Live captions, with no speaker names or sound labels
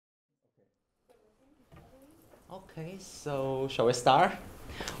Okay, so shall we start?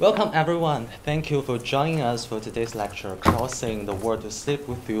 Welcome everyone. Thank you for joining us for today's lecture, Crossing the World to Sleep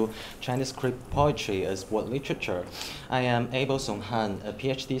with You, Chinese Crip Poetry as World Literature. I am Abel Song Han, a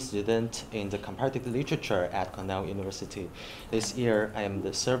PhD student in the Comparative Literature at Cornell University. This year, I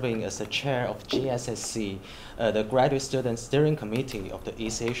am serving as the chair of GSSC, the Graduate Student Steering Committee of the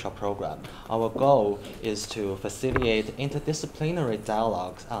East Asia program. Our goal is to facilitate interdisciplinary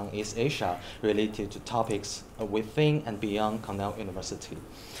dialogues on East Asia related to topics within and beyond Cornell University.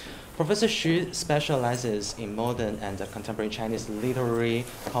 Professor Xu specializes in modern and contemporary Chinese literary,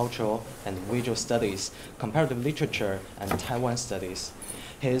 cultural, and visual studies, comparative literature, and Taiwan studies.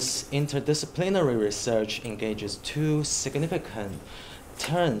 His interdisciplinary research engages two significant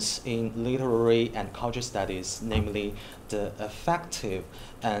turns in literary and cultural studies, namely the affective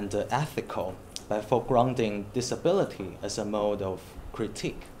and the ethical, by foregrounding disability as a mode of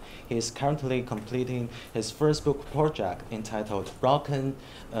critique. He is currently completing his first book project entitled Broken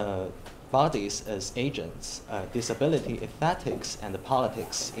Bodies as Agents, Disability, Ethics, and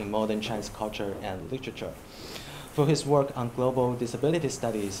Politics in Modern Chinese Culture and Literature. For his work on global disability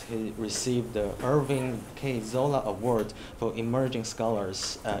studies, he received the Irving K. Zola Award for Emerging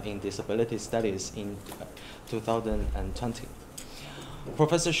Scholars in Disability Studies in 2020.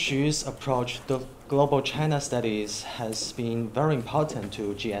 Professor Xu's approach to global China studies has been very important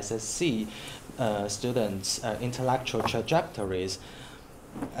to GSSC students' intellectual trajectories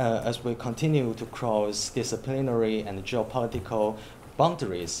as we continue to cross disciplinary and geopolitical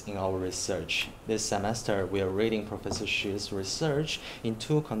boundaries in our research. This semester, we are reading Professor Xu's research in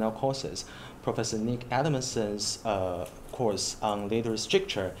two Cornell courses, Professor Nick Adamson's course on literary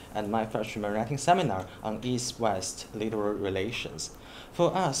structure and my freshman writing seminar on East-West literary relations.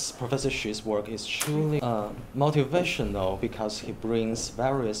 For us, Professor Xu's work is truly motivational because he brings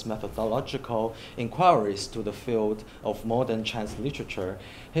various methodological inquiries to the field of modern Chinese literature.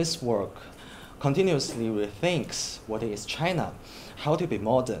 His work continuously rethinks what is China, how to be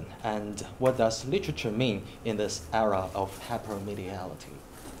modern, and what does literature mean in this era of hypermediality.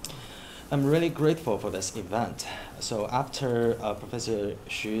 I'm really grateful for this event. So after Professor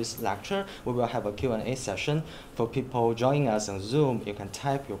Xu's lecture, we will have a Q&A session. For people joining us on Zoom, you can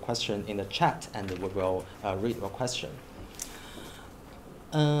type your question in the chat and we will read your question.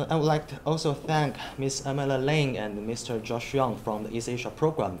 I would like to also thank Ms. Amela Ling and Mr. Josh Young from the East Asia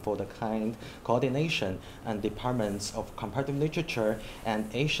program for the kind coordination and departments of comparative literature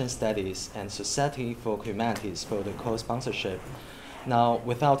and Asian studies and Society for Humanities for the co-sponsorship. Now,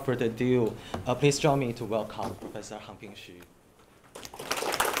 without further ado, please join me to welcome Professor Hangping Xu.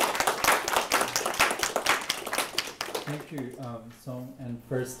 Thank you, Song. And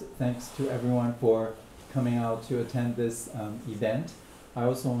first, thanks to everyone for coming out to attend this event. I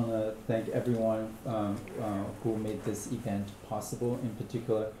also want to thank everyone who made this event possible, in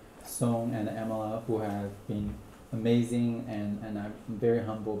particular Song and Emma, who have been amazing, and I'm very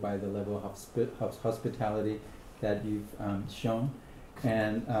humbled by the level of hospitality that you've shown.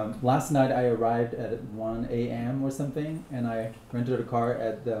 And last night I arrived at 1 a.m. or something, and I rented a car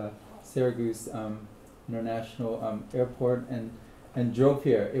at the Syracuse International Airport and drove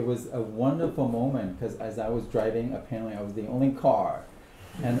here. It was a wonderful moment because as I was driving, apparently I was the only car.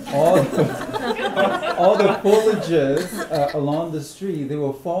 And all the foliages along the street, they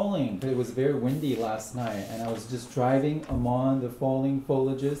were falling. It was very windy last night, and I was just driving among the falling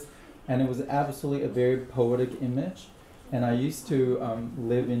foliages, and it was absolutely a very poetic image. And I used to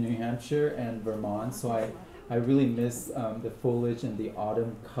live in New Hampshire and Vermont, so I really miss the foliage and the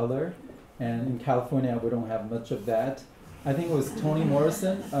autumn color. And in California, we don't have much of that. I think it was Toni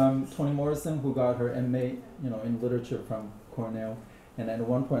Morrison, who got her MA, in literature from Cornell. And at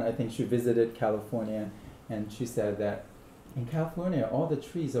one point, I think she visited California, and she said that in California, all the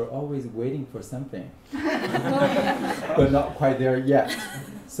trees are always waiting for something, but not quite there yet.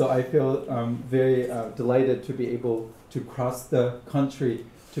 So I feel very delighted to be able to cross the country,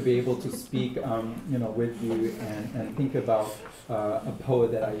 to be able to speak, with you and think about a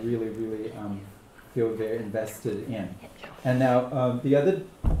poet that I really, really feel very invested in. And now the other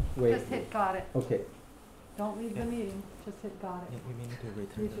way. Just hit got it. Okay. Don't leave the meeting. Just hit got it. Yeah, we mean to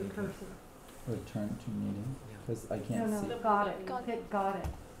return Use to your the cursor. Return to meeting, because I can't see. No, got it. Hit got it.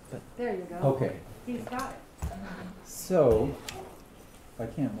 But there you go. Okay. He's got it. So, I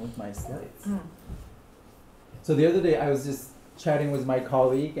can't move my slides. So the other day I was just chatting with my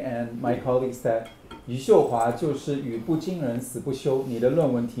colleague, and my colleague said, 余秀华就是语不惊人死不休，你的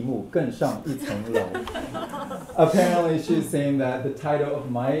论文题目更上一层楼。Apparently she's saying that the title of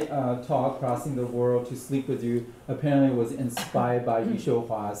my talk, Crossing the World to Sleep with You, apparently was inspired by Yu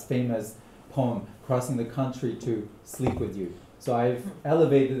Xiuhua's famous poem, Crossing the Country to Sleep With You. So I've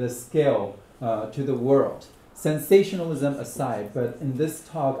elevated the scale to the world. Sensationalism aside, but in this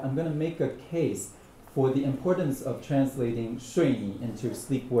talk, I'm going to make a case for the importance of translating 睡你 into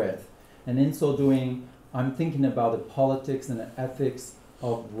sleep with. And in so doing, I'm thinking about the politics and the ethics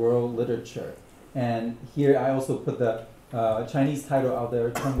of world literature. And here I also put the Chinese title out there,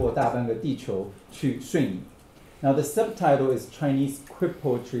 穿过大半个地球去睡你. Now the subtitle is Chinese Crip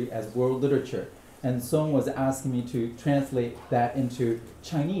Poetry as World Literature. And Song was asking me to translate that into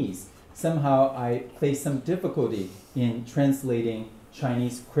Chinese. Somehow I faced some difficulty in translating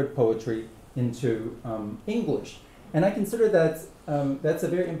Chinese Crip Poetry into English. And I consider that that's a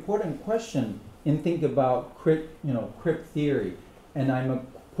very important question in thinking about Crip theory. And I'm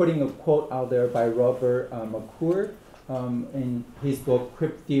putting a quote out there by Robert McClure in his book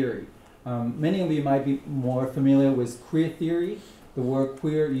Crip Theory. Many of you might be more familiar with queer theory. The word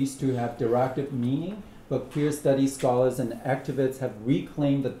queer used to have derogative meaning, but queer studies scholars and activists have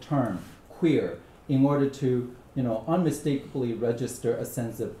reclaimed the term queer in order to unmistakably register a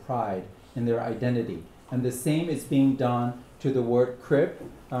sense of pride in their identity. And the same is being done to the word crip,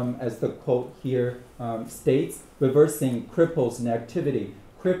 as the quote here states, reversing cripples in activity.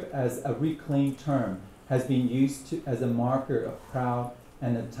 Crip as a reclaimed term has been used as a marker of proud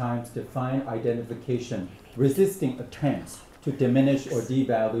and at times defiant identification, resisting attempts to diminish or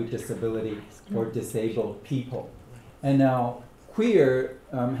devalue disability or disabled people. And now queer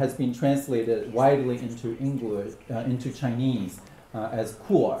has been translated widely into English, into Chinese as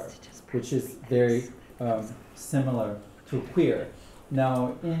kuer, which is very similar to queer.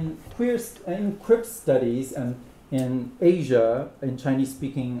 Now in Crip studies and in Asia, in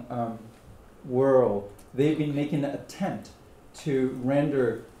Chinese-speaking world, they've been making an attempt to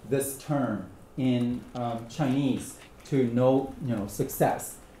render this term in Chinese to no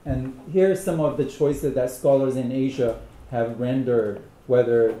success. And here are some of the choices that scholars in Asia have rendered,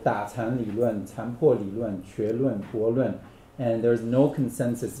 whether 打残理论, 残破理论, 学论, 国论, and there's no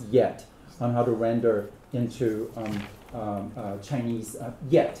consensus yet on how to render into Chinese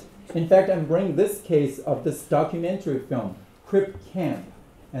yet. In fact, I'm bringing this case of this documentary film, Crip Camp,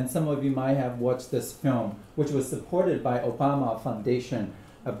 and some of you might have watched this film, which was supported by Obama Foundation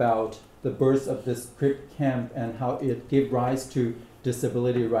about the birth of this Crip Camp and how it gave rise to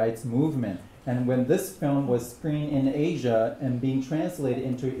disability rights movement. And when this film was screened in Asia and being translated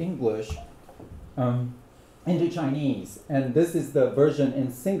into English, into Chinese, and this is the version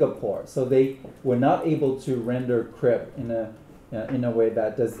in Singapore, so they were not able to render Crip in a way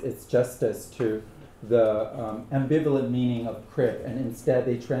that does its justice to the ambivalent meaning of Crip, and instead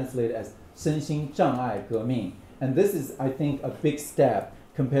they translate it as 身心障碍革命. And this is, I think, a big step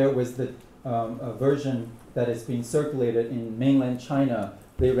compared with the version that is being circulated in mainland China.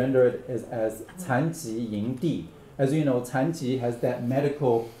 They render it as 残疾营地. As you know, 残疾 has that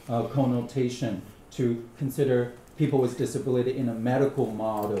medical connotation to consider people with disability in a medical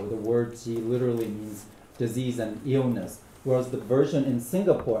model. The word 疾 literally means disease and illness. Whereas the version in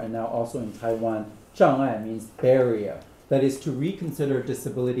Singapore and now also in Taiwan, 障碍 means barrier. That is to reconsider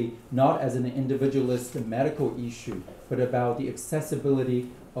disability not as an individualist medical issue, but about the accessibility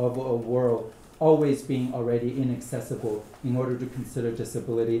of a world always being already inaccessible in order to consider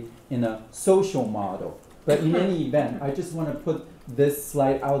disability in a social model. But in any event, I just want to put this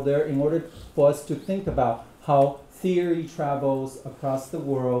slide out there in order for us to think about how theory travels across the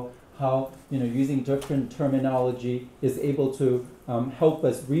world, how using different terminology is able to help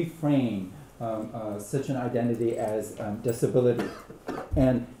us reframe such an identity as disability.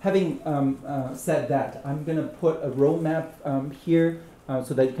 And having said that, I'm going to put a roadmap here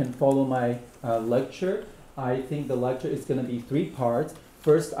so that you can follow my lecture. I think the lecture is going to be 3 parts.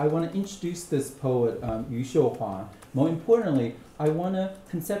 First, I want to introduce this poet, Yu Xiuhua. More importantly, I want to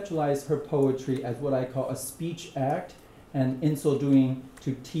conceptualize her poetry as what I call a speech act, and in so doing,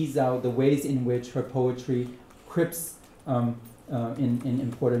 to tease out the ways in which her poetry crips in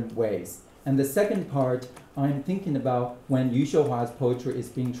important ways. And the second part, I'm thinking about when Yu Xiuhua's poetry is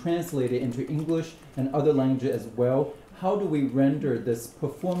being translated into English and other languages as well, how do we render this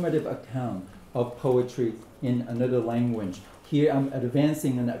performative account of poetry in another language? Here I'm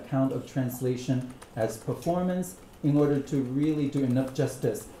advancing an account of translation as performance in order to really do enough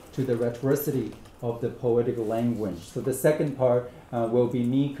justice to the rhetoricity of the poetic language. So the second part will be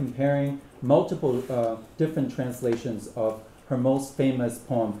me comparing multiple different translations of her most famous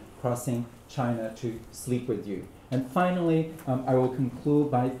poem, Crossing China to Sleep With You. And finally, I will conclude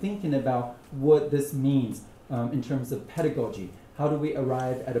by thinking about what this means in terms of pedagogy. How do we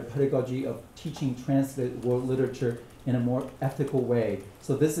arrive at a pedagogy of teaching translated world literature in a more ethical way.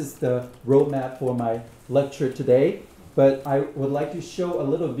 So this is the roadmap for my lecture today. But I would like to show a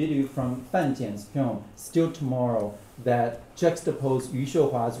little video from Fan Jian's film, Still Tomorrow, that juxtaposed Yu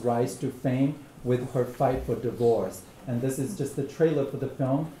Shouhua's rise to fame with her fight for divorce. And this is just the trailer for the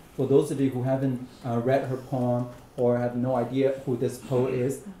film. For those of you who haven't read her poem or have no idea who this poet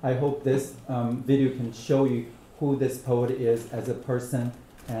is, I hope this video can show you who this poet is as a person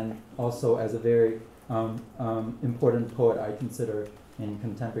and also as a very important poet I consider in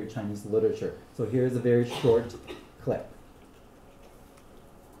contemporary Chinese literature. So here's a very short clip.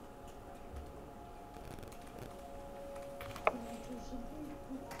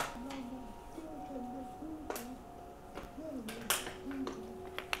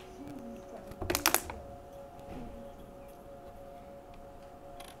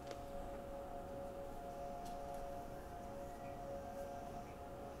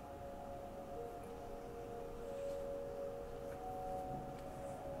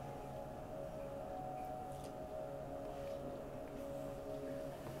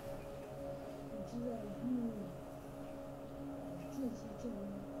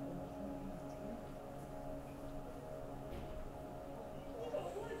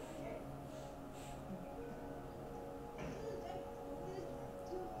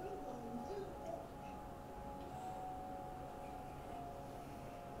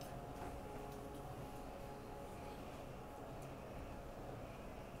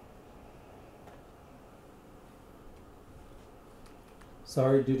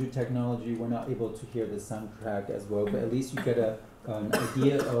 Sorry, due to technology, we're not able to hear the soundtrack as well, but at least you get an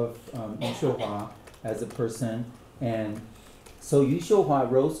idea of Yu Shouhua as a person. And so Yu Shouhua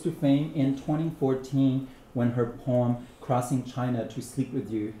rose to fame in 2014 when her poem Crossing China to Sleep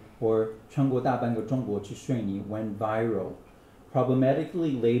with You, or 穿过大半个中国去睡你, went viral.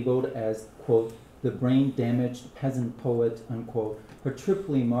 Problematically labeled as, quote, the brain-damaged peasant poet, unquote, her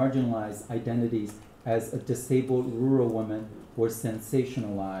triply marginalized identities as a disabled rural woman were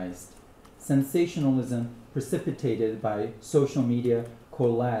sensationalized. Sensationalism, precipitated by social media,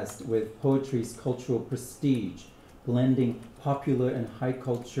 coalesced with poetry's cultural prestige, blending popular and high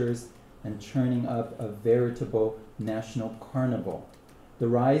cultures and churning up a veritable national carnival. The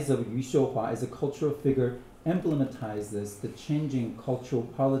rise of Yu Shouhua as a cultural figure emblematizes the changing cultural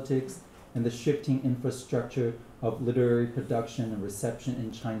politics and the shifting infrastructure of literary production and reception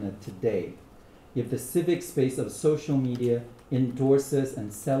in China today. If the civic space of social media endorses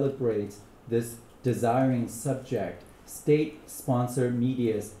and celebrates this desiring subject, state-sponsored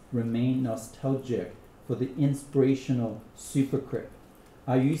medias remain nostalgic for the inspirational supercrip.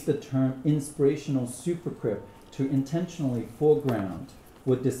 I use the term inspirational supercrip to intentionally foreground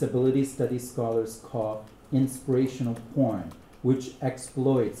what disability studies scholars call inspirational porn, which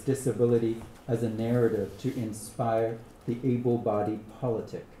exploits disability as a narrative to inspire the able-bodied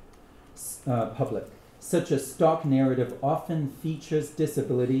public. Such a stock narrative often features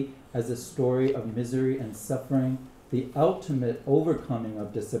disability as a story of misery and suffering. The ultimate overcoming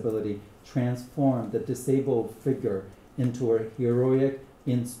of disability transformed the disabled figure into a heroic,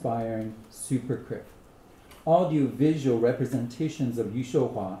 inspiring supercrip. Audio-visual representations of Yu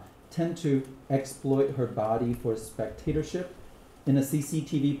Shouhua tend to exploit her body for spectatorship. In a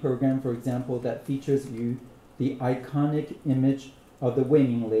CCTV program, for example, that features Yu, the iconic image of the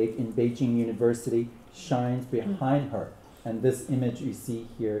Weiming Lake in Beijing University shines behind her. And this image you see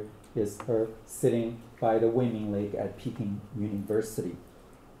here is her sitting by the Weiming Lake at Peking University.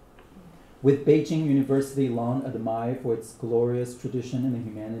 With Beijing University long admired for its glorious tradition in the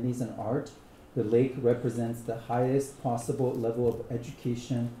humanities and art, the lake represents the highest possible level of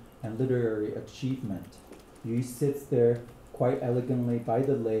education and literary achievement. Yu sits there quite elegantly by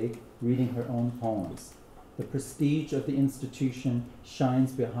the lake, reading her own poems. The prestige of the institution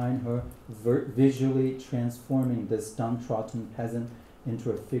shines behind her, visually transforming this downtrodden peasant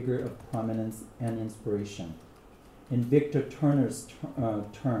into a figure of prominence and inspiration. In Victor Turner's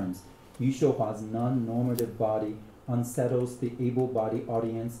terms, Yu Shouhua's non-normative body unsettles the able-bodied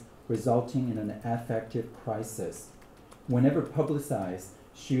audience, resulting in an affective crisis. Whenever publicized,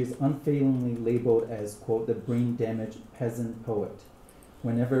 she is unfailingly labeled as, quote, the brain-damaged peasant poet.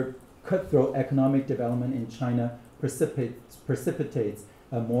 Whenever cutthroat economic development in China precipitates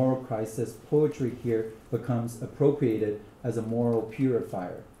a moral crisis, poetry here becomes appropriated as a moral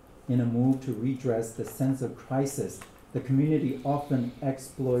purifier. In a move to redress the sense of crisis, the community often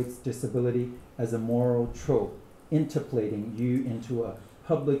exploits disability as a moral trope, interpolating Yu into a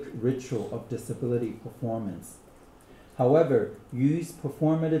public ritual of disability performance. However, Yu's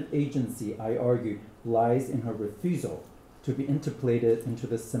performative agency, I argue, lies in her refusal to be interpolated into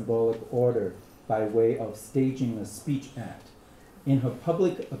the symbolic order by way of staging a speech act. In her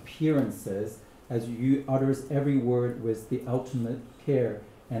public appearances, as Yu utters every word with the ultimate care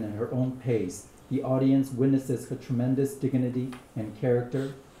and at her own pace, the audience witnesses her tremendous dignity and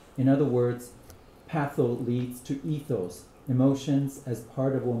character. In other words, patho leads to ethos. Emotions as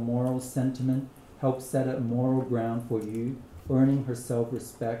part of a moral sentiment help set a moral ground for Yu, earning her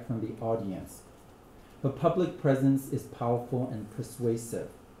self-respect from the audience. Her public presence is powerful and persuasive.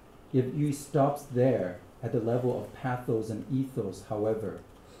 If Yu stops there at the level of pathos and ethos, however,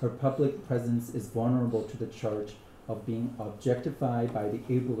 her public presence is vulnerable to the charge of being objectified by the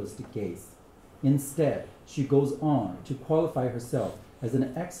ableist gaze. Instead, she goes on to qualify herself as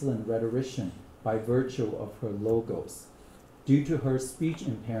an excellent rhetorician by virtue of her logos. Due to her speech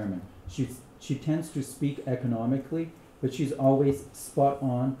impairment, she tends to speak economically, but she's always spot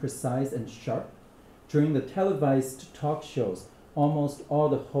on, precise, and sharp. During the televised talk shows, almost all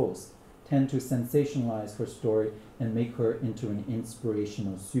the hosts tend to sensationalize her story and make her into an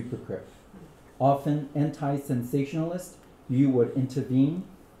inspirational supercrip. Often anti-sensationalist, Yu would intervene,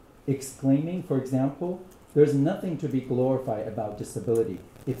 exclaiming, for example, "There's nothing to be glorified about disability.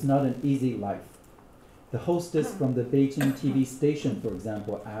 It's not an easy life." The hostess from the Beijing TV station, for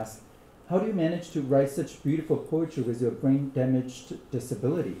example, asked, "How do you manage to write such beautiful poetry with your brain-damaged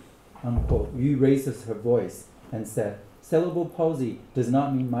disability?" Unquote. Yu raises her voice and said, "Cerebral palsy does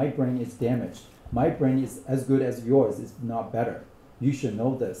not mean my brain is damaged. My brain is as good as yours, if not better. You should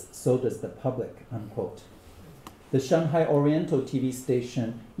know this, so does the public," unquote. The Shanghai Oriental TV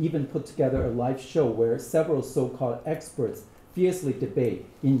station even put together a live show where several so-called experts fiercely debate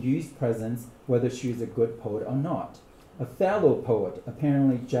in Yu's presence whether she is a good poet or not. A fellow poet,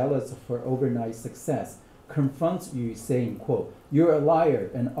 apparently jealous of her overnight success, confronts Yu saying, quote, "You're a liar,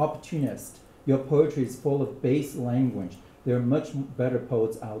 an opportunist. Your poetry is full of base language. There are much better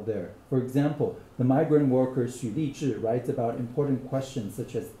poets out there. For example, the migrant worker Xu Lizhi writes about important questions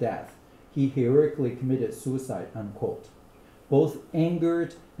such as death. He heroically committed suicide," unquote. Both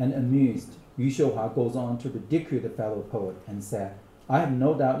angered and amused, Yu Shouhua goes on to ridicule the fellow poet and said, "I have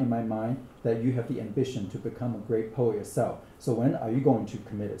no doubt in my mind that you have the ambition to become a great poet yourself. So when are you going to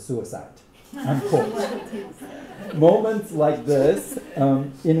commit suicide?" Unquote. Moments like this,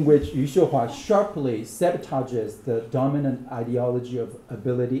 in which Yu Shouhua sharply sabotages the dominant ideology of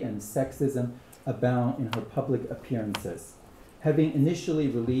ability and sexism, abound in her public appearances. Having initially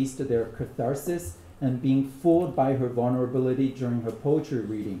released their catharsis and being fooled by her vulnerability during her poetry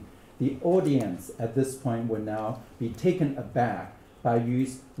reading, the audience at this point will now be taken aback by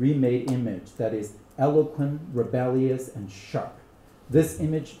Yu's remade image that is eloquent, rebellious, and sharp. This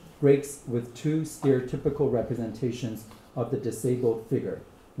image breaks with two stereotypical representations of the disabled figure.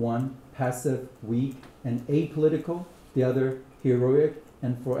 One, passive, weak, and apolitical. The other, heroic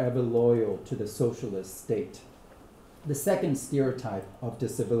and forever loyal to the socialist state. The second stereotype of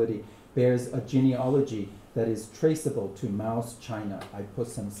disability bears a genealogy that is traceable to Mao's China. I put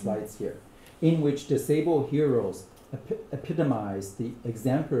some slides here, in which disabled heroes epitomize the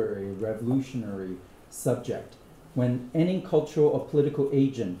exemplary revolutionary subject. When any cultural or political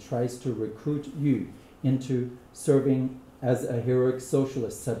agent tries to recruit Yu into serving as a heroic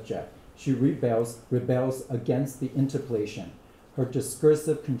socialist subject, she rebels against the interpolation. Her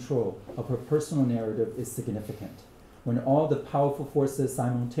discursive control of her personal narrative is significant. When all the powerful forces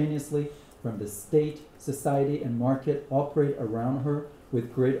simultaneously from the state, society, and market operate around her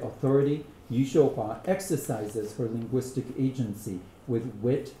with great authority, Yu Shouhua exercises her linguistic agency with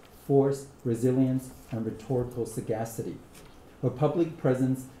wit, force, resilience, and rhetorical sagacity. Her public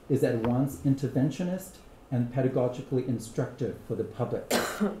presence is at once interventionist and pedagogically instructive for the public.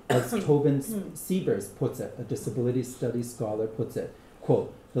 As Tobin Siebers puts it, a disability studies scholar puts it,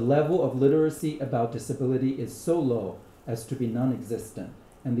 quote, "The level of literacy about disability is so low as to be non-existent,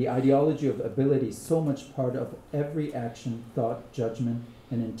 and the ideology of ability so much part of every action, thought, judgment,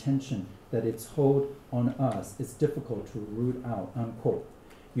 and intention that its hold on us is difficult to root out," unquote.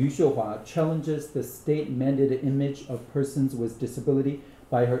 Yu Shouhua challenges the state-mandated image of persons with disability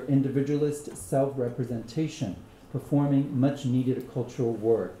by her individualist self-representation, performing much-needed cultural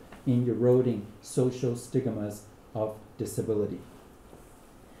work in eroding social stigmas of disability.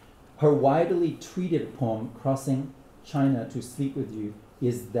 Her widely tweeted poem, "Crossing China to Sleep with You,"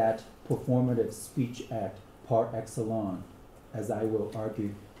 is that performative speech act par excellence, as I will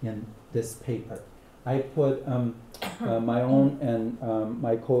argue in this paper. I put my own and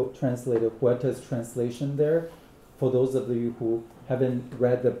my co-translator Huerta's translation there for those of you who haven't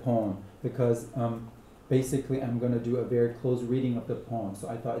read the poem, because basically I'm going to do a very close reading of the poem. So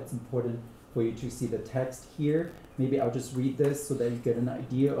I thought it's important for you to see the text here. Maybe I'll just read this so that you get an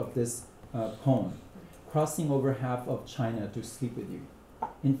idea of this poem, crossing over half of China to sleep with you.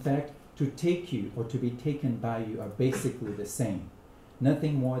 In fact, to take you or to be taken by you are basically the same.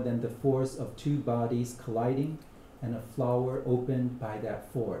 Nothing more than the force of two bodies colliding and a flower opened by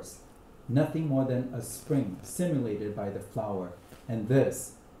that force. Nothing more than a spring simulated by the flower, and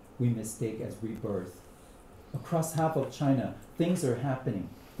this we mistake as rebirth. Across half of China, things are happening.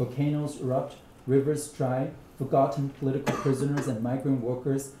 Volcanoes erupt, rivers dry, forgotten political prisoners and migrant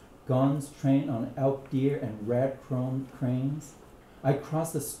workers, guns train on elk deer and red-chromed cranes. I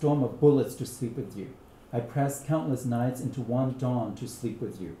cross a storm of bullets to sleep with you. I press countless nights into one dawn to sleep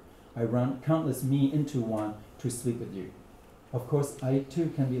with you. I run countless me into one to sleep with you. Of course, I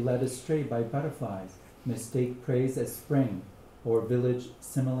too can be led astray by butterflies, mistake praise as spring, or village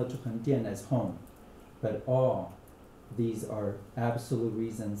similar to Hangdian as home. But all these are absolute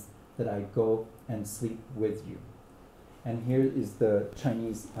reasons that I go and sleep with you. And here is the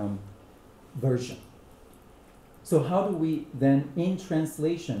Chinese version. So how do we then, in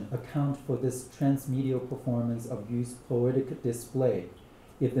translation, account for this transmedial performance of Yu's poetic display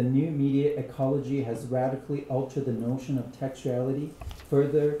if the new media ecology has radically altered the notion of textuality,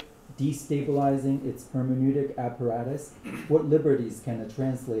 further destabilizing its hermeneutic apparatus? What liberties can a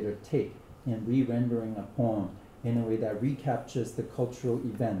translator take in re-rendering a poem in a way that recaptures the cultural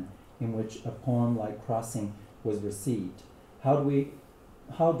event in which a poem like Crossing was received? How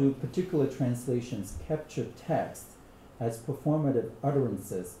do particular translations capture texts as performative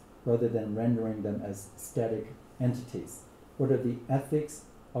utterances rather than rendering them as static entities? What are the ethics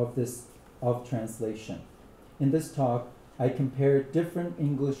of translation? In this talk, I compare different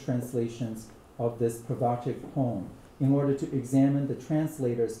English translations of this provocative poem in order to examine the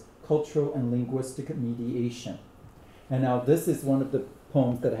translator's cultural and linguistic mediation. And now this is one of the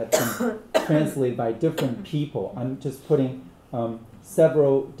poems that have been translated by different people. I'm just putting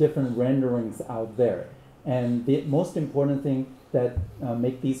several different renderings out there. And the most important thing that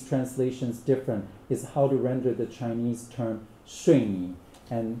make these translations different is how to render the Chinese term 睡你.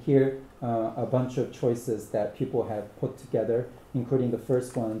 And here a bunch of choices that people have put together, including the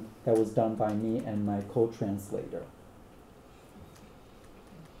first one that was done by me and my co-translator.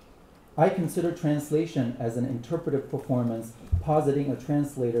 I consider translation as an interpretive performance, positing a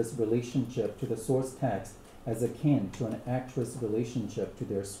translator's relationship to the source text as akin to an actress' relationship to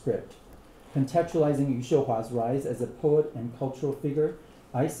their script. Contextualizing Yu Xiuhua's rise as a poet and cultural figure,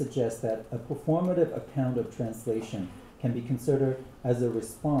 I suggest that a performative account of translation can be considered as a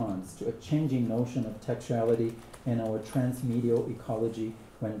response to a changing notion of textuality in our transmedial ecology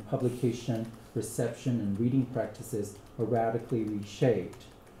when publication, reception, and reading practices are radically reshaped.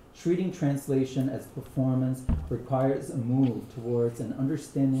 Treating translation as performance requires a move towards an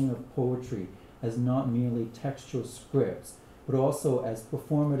understanding of poetry as not merely textual scripts, but also as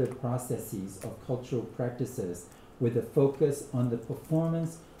performative processes of cultural practices with a focus on the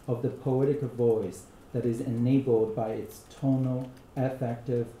performance of the poetic voice that is enabled by its tonal,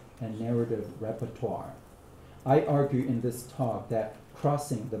 affective, and narrative repertoire. I argue in this talk that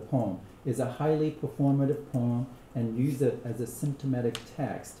Crossing, the poem, is a highly performative poem and use it as a symptomatic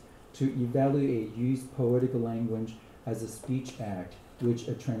text to evaluate Yu's poetic language as a speech act which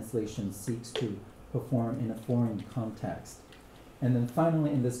a translation seeks to perform in a foreign context. And then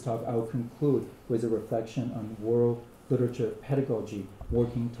finally in this talk, I will conclude with a reflection on world literature pedagogy,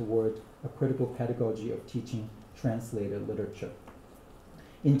 working toward a critical pedagogy of teaching translated literature.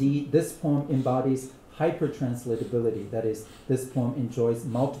 Indeed, this poem embodies hyper-translatability, that is, this poem enjoys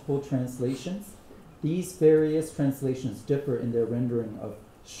multiple translations. These various translations differ in their rendering of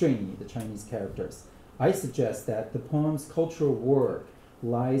睡你, the Chinese characters. I suggest that the poem's cultural work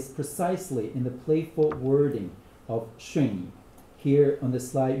lies precisely in the playful wording of 睡你. Here on the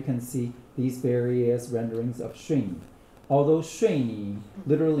slide you can see these various renderings of 睡你. Although 睡你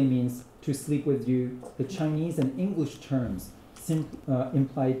literally means to sleep with you, the Chinese and English terms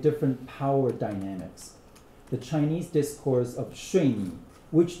imply different power dynamics. The Chinese discourse of 睡你,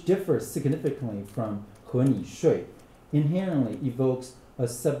 which differs significantly from 和你睡, inherently evokes a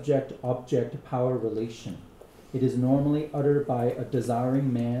subject-object power relation. It is normally uttered by a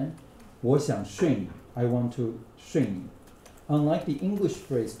desiring man, 我想睡你, I want to 睡你. Unlike the English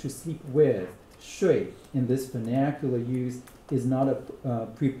phrase to sleep with, 睡 in this vernacular use is not a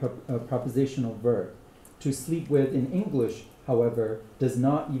prepositional verb. To sleep with in English, however, does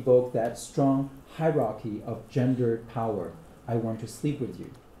not evoke that strong hierarchy of gendered power. I want to sleep with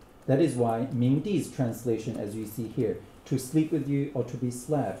you. That is why Ming Di's translation, as you see here, to sleep with you or to be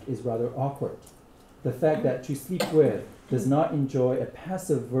slept, is rather awkward. The fact that to sleep with does not enjoy a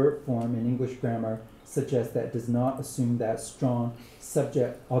passive verb form in English grammar suggests that it does not assume that strong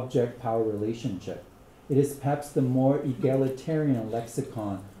subject-object power relationship. It is perhaps the more egalitarian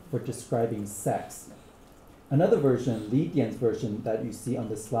lexicon for describing sex. Another version, Li Dian's version that you see on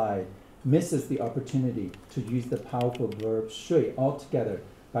the slide, misses the opportunity to use the powerful verb 睡 altogether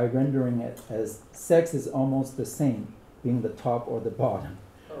by rendering it as sex is almost the same, being the top or the bottom,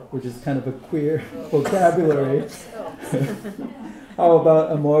 which is kind of a queer vocabulary. How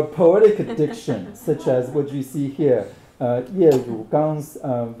about a more poetic diction, such as what you see here, Ye Rugang's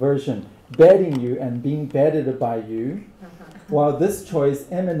version, bedding you and being bedded by you. While this choice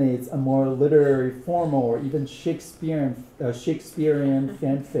emanates a more literary, formal, or even Shakespearean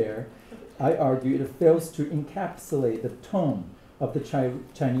fanfare, I argue it fails to encapsulate the tone of the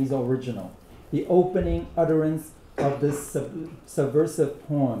Chinese original. The opening utterance of this subversive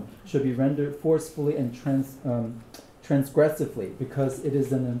poem should be rendered forcefully and transgressively, because it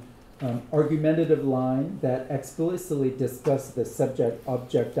is an argumentative line that explicitly discusses the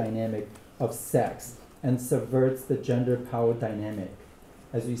subject-object dynamic of sex and subverts the gender power dynamic.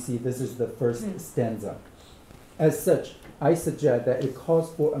 As you see, this is the first stanza. As such, I suggest that it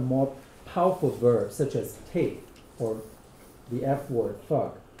calls for a more powerful verb, such as take, or the F word,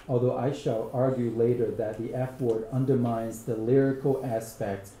 fuck, although I shall argue later that the F word undermines the lyrical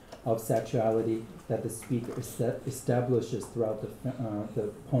aspects of sexuality that the speaker establishes throughout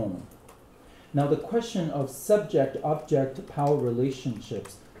the poem. Now, the question of subject-object power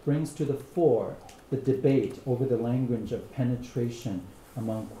relationships brings to the fore the debate over the language of penetration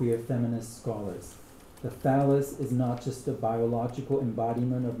among queer feminist scholars. The phallus is not just a biological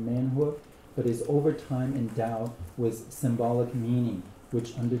embodiment of manhood, but is over time endowed with symbolic meaning,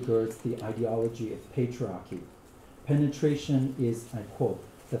 which undergirds the ideology of patriarchy. Penetration is, I quote,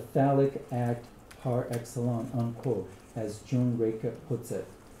 the phallic act par excellence, unquote, as June Rake puts it.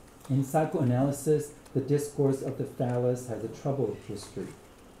 In psychoanalysis, the discourse of the phallus has a troubled history.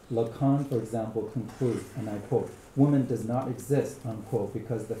 Lacan, for example, concludes, and I quote, woman does not exist, unquote,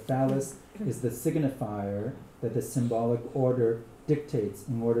 because the phallus is the signifier that the symbolic order dictates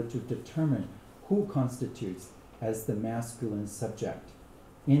in order to determine who constitutes as the masculine subject.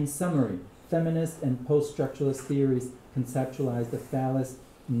 In summary, feminist and post-structuralist theories conceptualize the phallus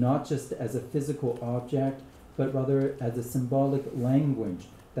not just as a physical object, but rather as a symbolic language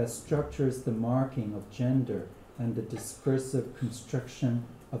that structures the marking of gender and the discursive construction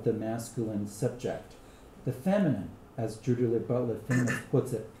of the masculine subject. The feminine, as Julia Butler Famous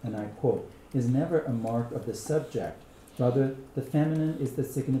puts it, and I quote, is never a mark of the subject. Rather, the feminine is the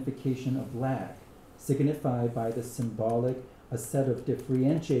signification of lack, signified by the symbolic, a set of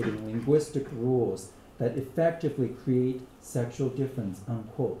differentiating linguistic rules that effectively create sexual difference,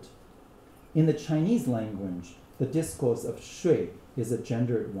 unquote. In the Chinese language, the discourse of shui is a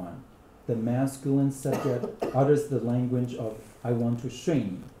gendered one. The masculine subject utters the language of I want to shui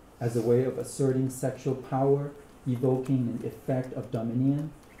you as a way of asserting sexual power, evoking an effect of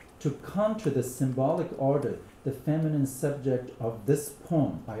dominion. To counter the symbolic order, the feminine subject of this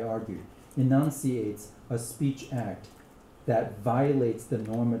poem, I argue, enunciates a speech act that violates the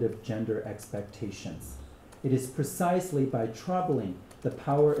normative gender expectations. It is precisely by troubling the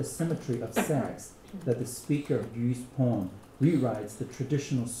power asymmetry of sex that the speaker of Yu's poem rewrites the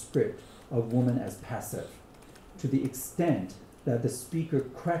traditional script of woman as passive. To the extent that the speaker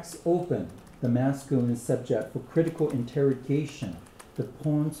cracks open the masculine subject for critical interrogation, the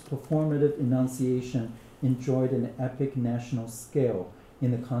poem's performative enunciation enjoyed an epic national scale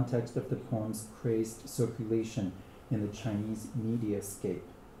in the context of the poem's crazed circulation in the Chinese mediascape.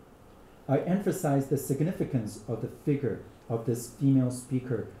 I emphasize the significance of the figure of this female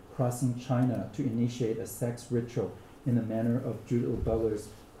speaker crossing China to initiate a sex ritual in the manner of Judith Butler's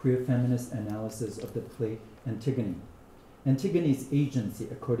queer feminist analysis of the play Antigone. Antigone's agency,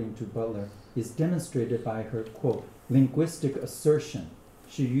 according to Butler, is demonstrated by her, quote, linguistic assertion.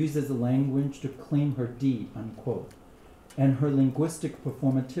 She uses language to claim her deed, unquote. And her linguistic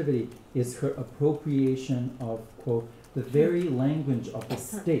performativity is her appropriation of, quote, the very language of the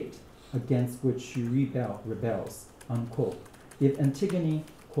state against which she rebels, unquote. If Antigone,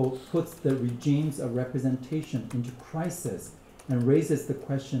 quote, puts the regimes of representation into crisis and raises the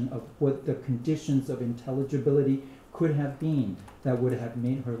question of what the conditions of intelligibility could have been that would have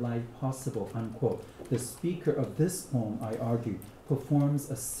made her life possible, unquote, the speaker of this poem, I argue, performs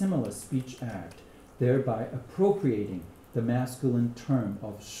a similar speech act, thereby appropriating the masculine term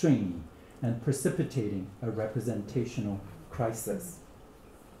of shui and precipitating a representational crisis.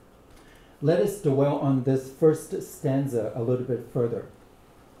 Let us dwell on this first stanza a little bit further.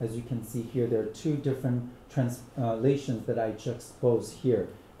 As you can see here, there are two different translations that I juxtapose here.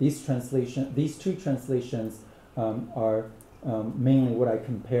 These two translations are mainly what I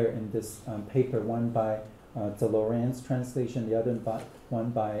compare in this paper, one by the Lorentz translation, the other one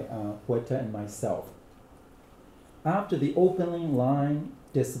by Huerta and myself. After the opening line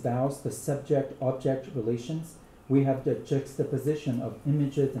disavows the subject-object relations, we have the juxtaposition of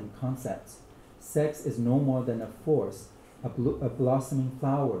images and concepts. Sex is no more than a force, a blossoming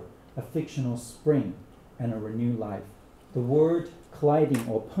flower, a fictional spring, and a renewed life. The word colliding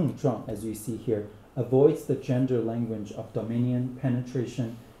or 碰撞, as you see here, avoids the gender language of dominion,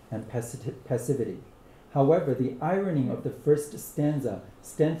 penetration, and passivity. However, the irony of the first stanza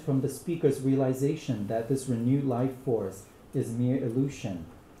stems from the speaker's realization that this renewed life force is mere illusion,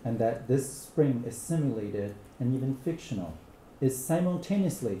 and that this spring is simulated and even fictional. It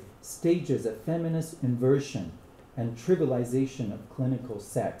simultaneously stages a feminist inversion and trivialization of clinical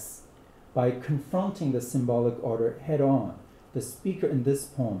sex. By confronting the symbolic order head-on, the speaker in this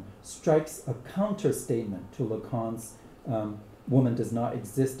poem strikes a counter-statement to Lacan's woman does not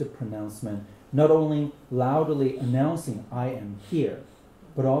exist pronouncement, not only loudly announcing I am here,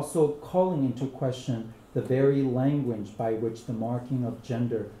 but also calling into question the very language by which the marking of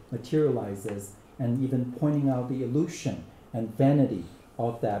gender materializes, and even pointing out the illusion and vanity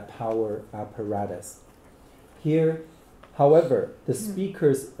of that power apparatus. Here, however, the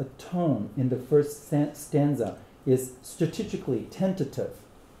speaker's tone in the first stanza is strategically tentative.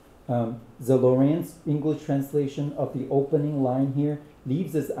 The Lorentz English translation of the opening line here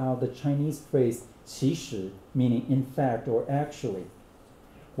leaves us out the Chinese phrase 其实, meaning in fact or actually.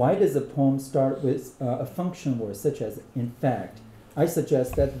 Why does a poem start with a function word such as in fact? I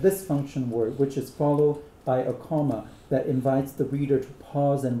suggest that this function word, which is followed by a comma that invites the reader to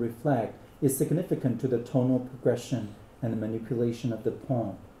pause and reflect, is significant to the tonal progression and the manipulation of the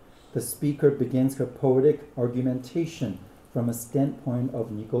poem. The speaker begins her poetic argumentation from a standpoint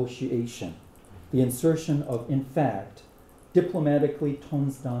of negotiation. The insertion of in fact diplomatically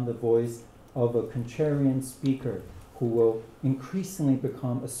tones down the voice of a contrarian speaker who will increasingly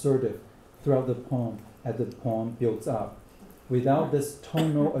become assertive throughout the poem as the poem builds up. Without this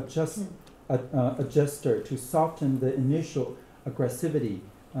tonal adjuster to soften the initial aggressivity,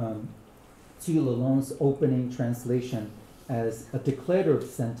 Zhu Lalong's opening translation as a declarative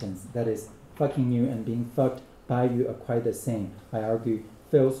sentence, that is, fucking you and being fucked by you are quite the same, I argue,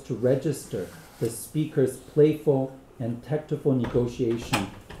 fails to register the speaker's playful and tactful negotiation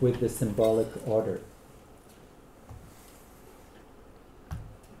with the symbolic order.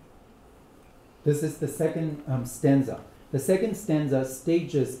 This is the second stanza. The second stanza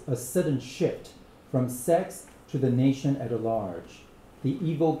stages a sudden shift from sex to the nation at large. The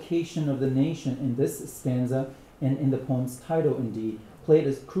evocation of the nation in this stanza and in the poem's title, indeed, played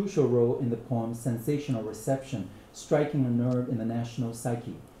a crucial role in the poem's sensational reception, striking a nerve in the national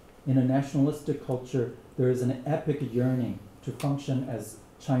psyche. In a nationalistic culture, there is an epic yearning to function as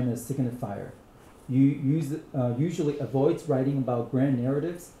China's signifier. Usually avoids writing about grand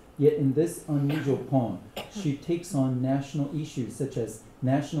narratives, yet in this unusual poem, she takes on national issues such as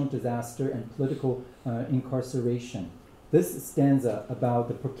national disaster and political incarceration. This stanza about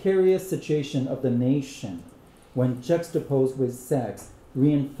the precarious situation of the nation, when juxtaposed with sex,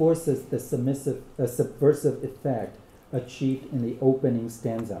 reinforces the subversive effect achieved in the opening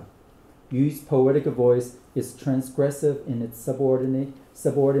stanza. Yu's poetic voice is transgressive in its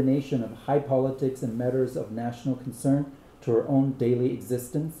subordination of high politics and matters of national concern to her own daily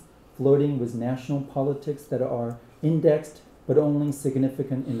existence, flirting with national politics that are indexed but only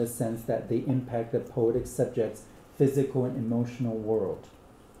significant in the sense that they impact the poetic subject's physical and emotional world.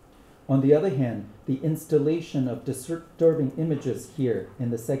 On the other hand, the installation of disturbing images here in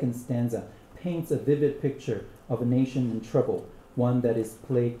the second stanza paints a vivid picture of a nation in trouble, one that is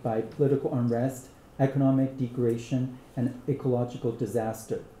plagued by political unrest, economic degradation, and ecological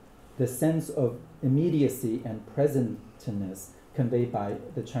disaster. The sense of immediacy and presentness conveyed by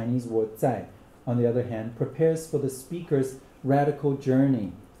the Chinese word 在, on the other hand, prepares for the speaker's radical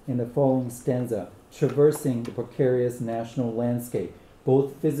journey in the following stanza, traversing the precarious national landscape,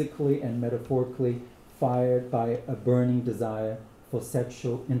 both physically and metaphorically, fired by a burning desire for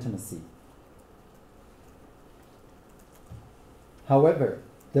sexual intimacy. However,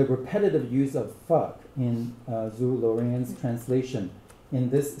 the repetitive use of fuck in Zhu Lorent's translation in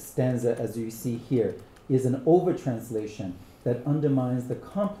this stanza, as you see here, is an over-translation that undermines the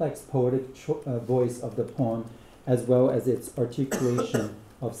complex poetic voice of the poem as well as its articulation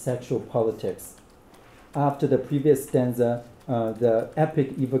of sexual politics. After the previous stanza, the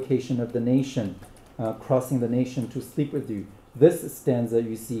epic evocation of the nation, crossing the nation to sleep with you, this stanza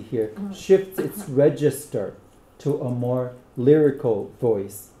you see here shifts its register to a more lyrical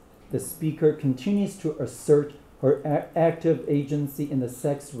voice, the speaker continues to assert her active agency in the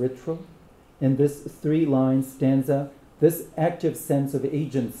sex ritual. In this three-line stanza, this active sense of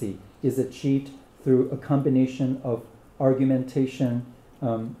agency is achieved through a combination of argumentation,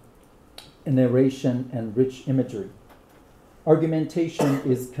 narration, and rich imagery. Argumentation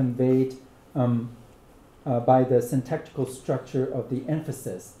is conveyed by the syntactical structure of the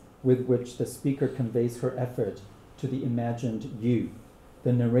emphasis with which the speaker conveys her effort to the imagined you.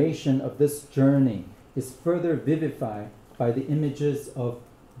 The narration of this journey is further vivified by the images of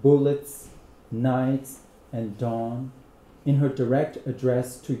bullets, knights, and dawn. In her direct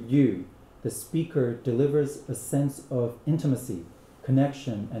address to you, the speaker delivers a sense of intimacy,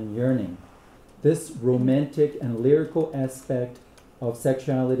 connection, and yearning. This romantic and lyrical aspect of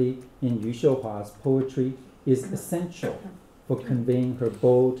sexuality in Yu Xiuhua's poetry is essential for conveying her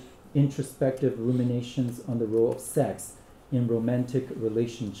bold, introspective ruminations on the role of sex in romantic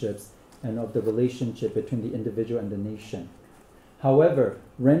relationships and of the relationship between the individual and the nation. However,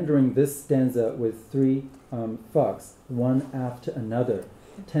 rendering this stanza with three fugs, one after another,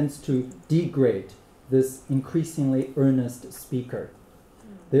 tends to degrade this increasingly earnest speaker.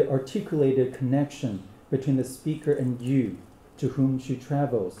 The articulated connection between the speaker and you, to whom she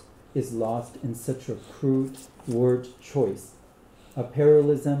travels, is lost in such a crude word choice. A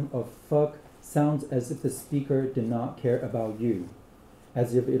parallelism of fuck sounds as if the speaker did not care about you,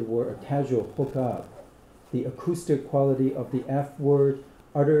 as if it were a casual hookup. The acoustic quality of the F word,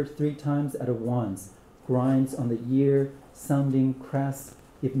 uttered 3 times at once, grinds on the ear, sounding crass,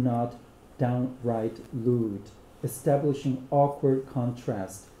 if not downright lewd, establishing awkward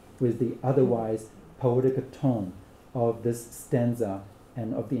contrast with the otherwise poetic tone of this stanza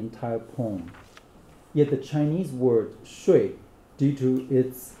and of the entire poem. Yet the Chinese word shui, due to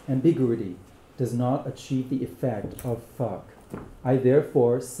its ambiguity, does not achieve the effect of fuck. I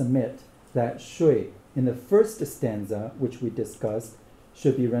therefore submit that shui in the first stanza, which we discussed,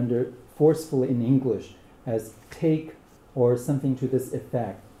 should be rendered forcefully in English as take or something to this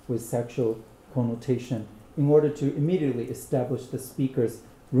effect with sexual connotation in order to immediately establish the speaker's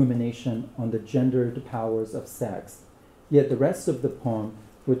rumination on the gendered powers of sex. Yet the rest of the poem,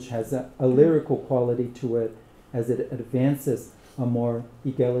 which has a lyrical quality to it as it advances a more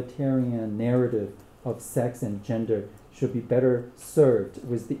egalitarian narrative of sex and gender, should be better served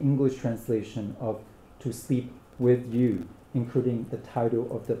with the English translation of To Sleep With You, including the title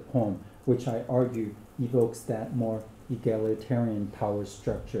of the poem, which I argue evokes that more egalitarian power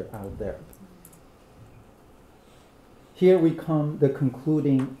structure out there. Here we come the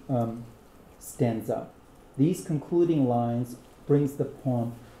concluding stanza. These concluding lines brings the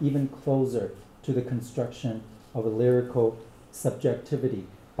poem even closer to the construction of a lyrical subjectivity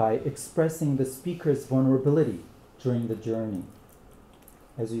by expressing the speaker's vulnerability during the journey,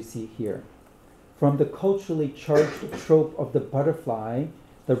 as you see here. From the culturally charged trope of the butterfly,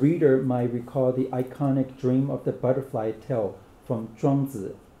 the reader might recall the iconic dream of the butterfly tale from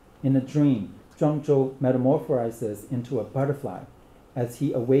Zhuangzi. In a dream, Zhuangzhou metamorphoses into a butterfly. As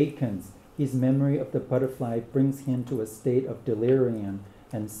he awakens, his memory of the butterfly brings him to a state of delirium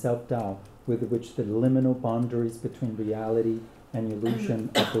and self-doubt with which the liminal boundaries between reality and illusion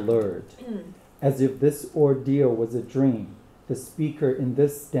are blurred. As if this ordeal was a dream, the speaker in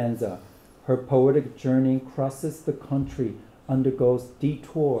this stanza, her poetic journey crosses the country, undergoes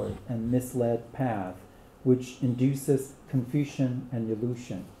detour and misled path, which induces confusion and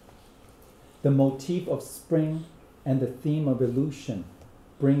illusion. The motif of spring and the theme of illusion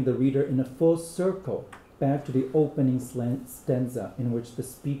bring the reader in a full circle back to the opening stanza in which the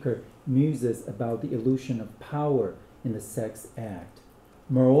speaker muses about the illusion of power in the sex act.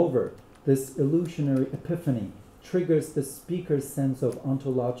 Moreover, this illusionary epiphany triggers the speaker's sense of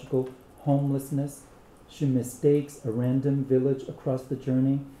ontological homelessness. She mistakes a random village across the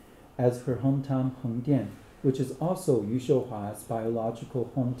journey as her hometown Hengdian, which is also Yu Xiuhua's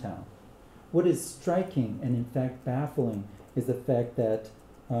biological hometown. What is striking and in fact baffling is the fact that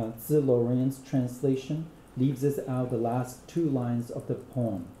Zi Lorrain's translation leaves us out the last 2 lines of the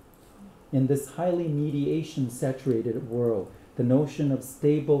poem. In this highly mediation-saturated world, the notion of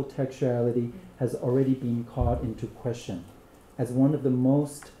stable textuality has already been called into question. As one of the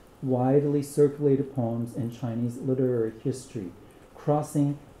most widely circulated poems in Chinese literary history,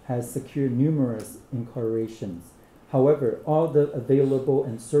 Crossing has secured numerous incarnations. However, all the available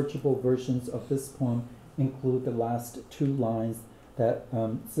and searchable versions of this poem include the last 2 lines that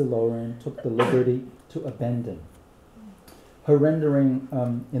Zi Lorrain took the liberty to abandon. Her rendering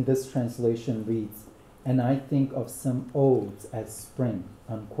in this translation reads, "And I think of some odes as spring,"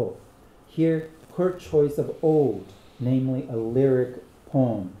 unquote. Here, her choice of ode, namely a lyric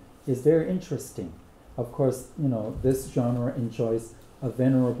poem, is very interesting. Of course, this genre enjoys a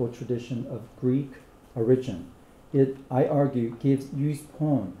venerable tradition of Greek origin. It, I argue, gives Yu's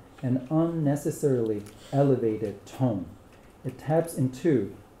poem an unnecessarily elevated tone. It taps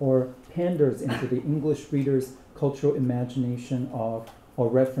into or panders into the English reader's cultural imagination of or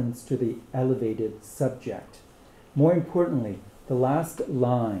reference to the elevated subject. More importantly, the last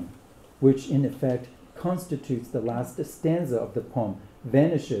line, which in effect constitutes the last stanza of the poem,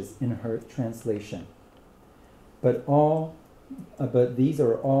 vanishes in her translation. But these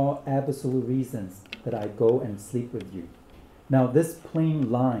are all absolute reasons that I go and sleep with you. Now, this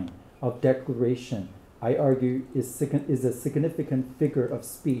plain line of declaration, I argue, is a significant figure of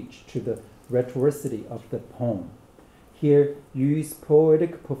speech to the rhetoricity of the poem. Here, Yu's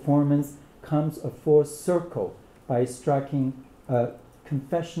poetic performance comes a full circle by striking a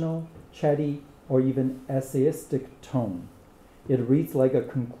confessional, chatty, or even essayistic tone. It reads like a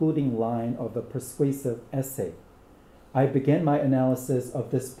concluding line of a persuasive essay. I began my analysis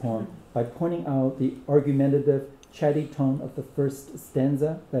of this poem by pointing out the argumentative, chatty tone of the first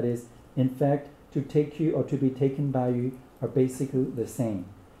stanza, that is, in fact, to take you or to be taken by you are basically the same.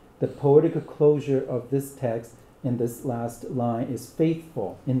 The poetic closure of this text in this last line is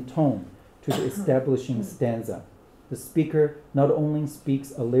faithful in tone to the establishing stanza. The speaker not only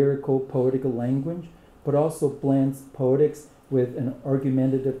speaks a lyrical, poetical language, but also blends poetics with an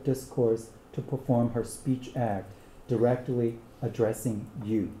argumentative discourse to perform her speech act, directly addressing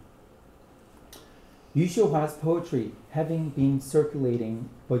you. Yu Xiuhua's poetry, having been circulating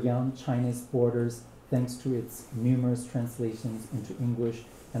beyond China's borders thanks to its numerous translations into English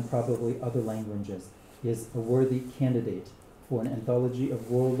and probably other languages, is a worthy candidate for an anthology of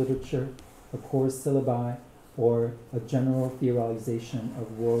world literature, a course syllabi, or a general theorization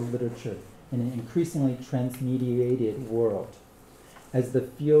of world literature in an increasingly transmediated world. As the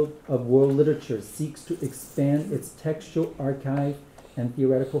field of world literature seeks to expand its textual archive and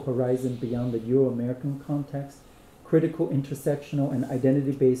theoretical horizon beyond the Euro-American context, critical intersectional and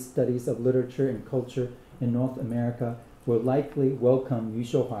identity-based studies of literature and culture in North America will likely welcome Yu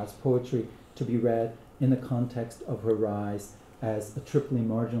Xiuhua's poetry to be read in the context of her rise as a triply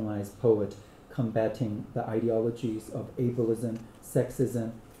marginalized poet combating the ideologies of ableism,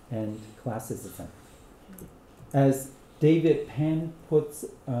 sexism, and classicism. As David Penn puts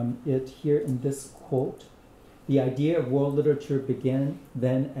it here in this quote, the idea of world literature began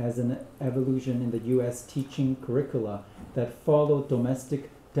then as an evolution in the U.S. teaching curricula that followed domestic,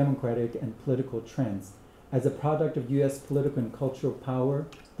 democratic, and political trends. As a product of U.S. political and cultural power,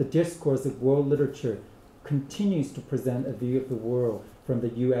 the discourse of world literature continues to present a view of the world from the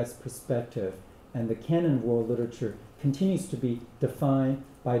U.S. perspective, and the canon of world literature continues to be defined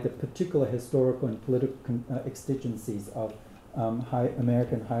by the particular historical and political exigencies of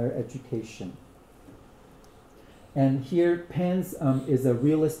American higher education. And here, Penn's is a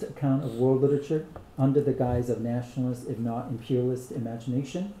realist account of world literature under the guise of nationalist, if not imperialist,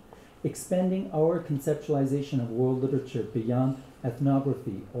 imagination, expanding our conceptualization of world literature beyond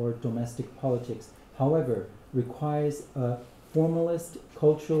ethnography or domestic politics, however, requires a formalist,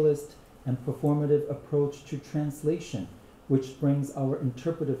 culturalist, and performative approach to translation, which brings our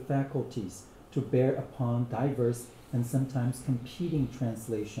interpretive faculties to bear upon diverse and sometimes competing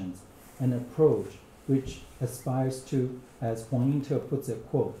translations, an approach which aspires to, as Huang Yingte puts it,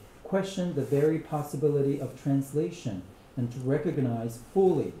 quote, question the very possibility of translation and to recognize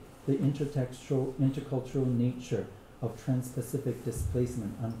fully the intertextual, intercultural nature of trans-Pacific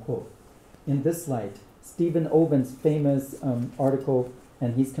displacement, unquote. In this light, Stephen Oben's famous article,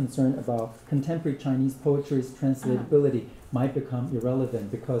 and he's concerned about contemporary Chinese poetry's translatability, might become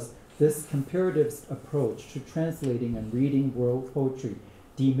irrelevant because this comparative approach to translating and reading world poetry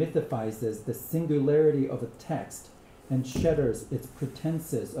demythifies the singularity of a text and shatters its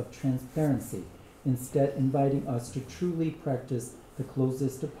pretenses of transparency, instead inviting us to truly practice the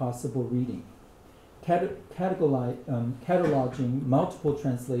closest possible reading. Cataloging multiple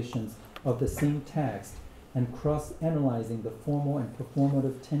translations of the same text and cross-analyzing the formal and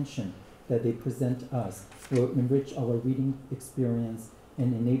performative tension that they present us will enrich our reading experience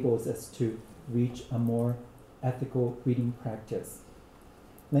and enables us to reach a more ethical reading practice.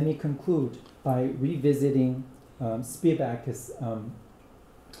 Let me conclude by revisiting Spivak's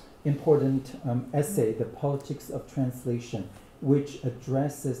important essay, The Politics of Translation, which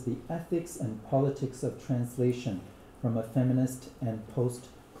addresses the ethics and politics of translation from a feminist and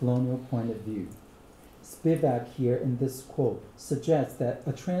post-colonial point of view. Spivak here in this quote suggests that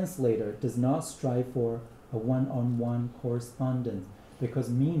a translator does not strive for a one-on-one correspondence because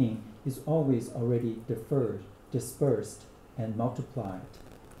meaning is always already deferred, dispersed, and multiplied.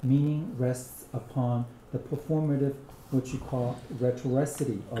 meaning rests upon the performative, what you call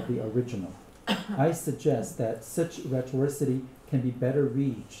rhetoricity of the original. I suggest that such rhetoricity can be better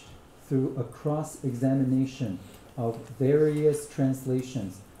reached through a cross-examination of various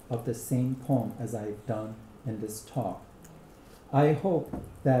translations of the same poem as I've done in this talk. I hope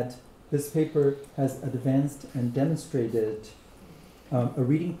that this paper has advanced and demonstrated a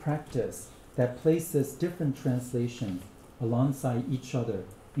reading practice that places different translations alongside each other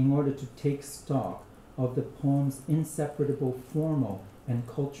in order to take stock of the poem's inseparable formal and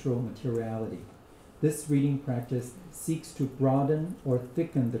cultural materiality. This reading practice seeks to broaden or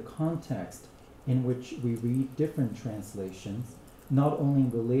thicken the context in which we read different translations, not only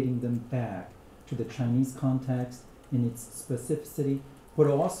relating them back to the Chinese context in its specificity, but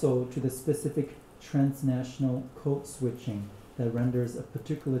also to the specific transnational code switching that renders a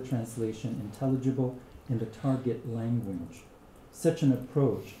particular translation intelligible in the target language. Such an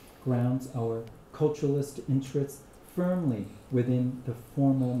approach grounds our culturalist interests firmly within the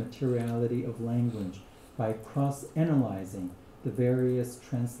formal materiality of language by cross-analyzing the various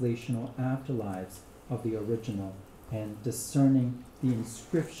translational afterlives of the original and discerning the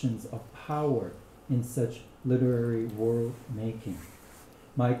inscriptions of power in such literary world-making.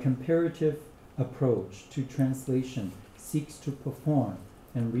 My comparative approach to translation seeks to perform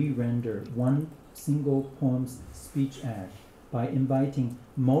and re-render one single poem's speech act by inviting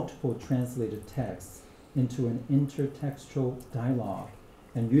multiple translated texts into an intertextual dialogue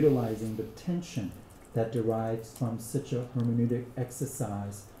and utilizing the tension that derives from such a hermeneutic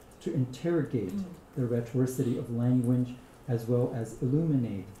exercise to interrogate the rhetoricity of language as well as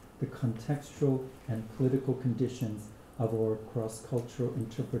illuminate the contextual and political conditions of our cross-cultural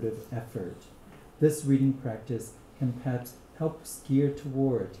interpretive effort. This reading practice can perhaps help steer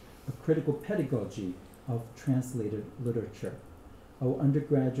toward a critical pedagogy of translated literature. Our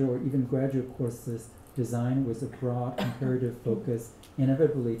undergraduate or even graduate courses designed with a broad comparative focus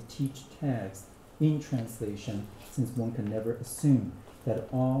inevitably teach text in translation, since one can never assume that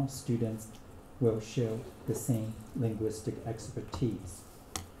all students will share the same linguistic expertise.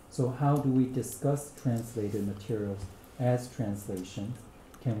 So how do we discuss translated materials as translations?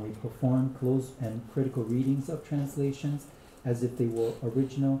 Can we perform close and critical readings of translations as if they were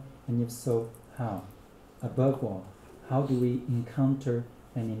original, and if so, how? Above all, how do we encounter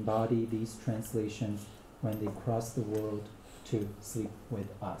and embody these translations when they cross the world to sleep with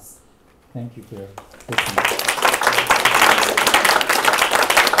us? Thank you for listening.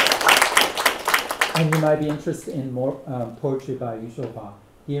 And you might be interested in more poetry by Yu Shouhua.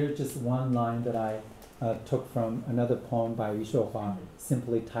 Here, just one line that I took from another poem by Yu Shouhua,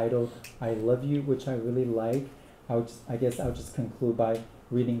 simply titled "I Love You," which I really like. I guess I'll just conclude by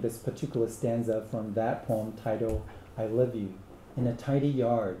reading this particular stanza from that poem titled "I Love You." In a tidy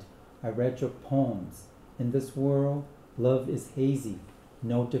yard, I read your poems. In this world, love is hazy,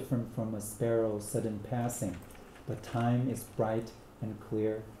 no different from a sparrow's sudden passing. But time is bright and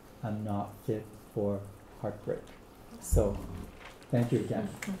clear. I'm not fit for heartbreak. So, thank you again.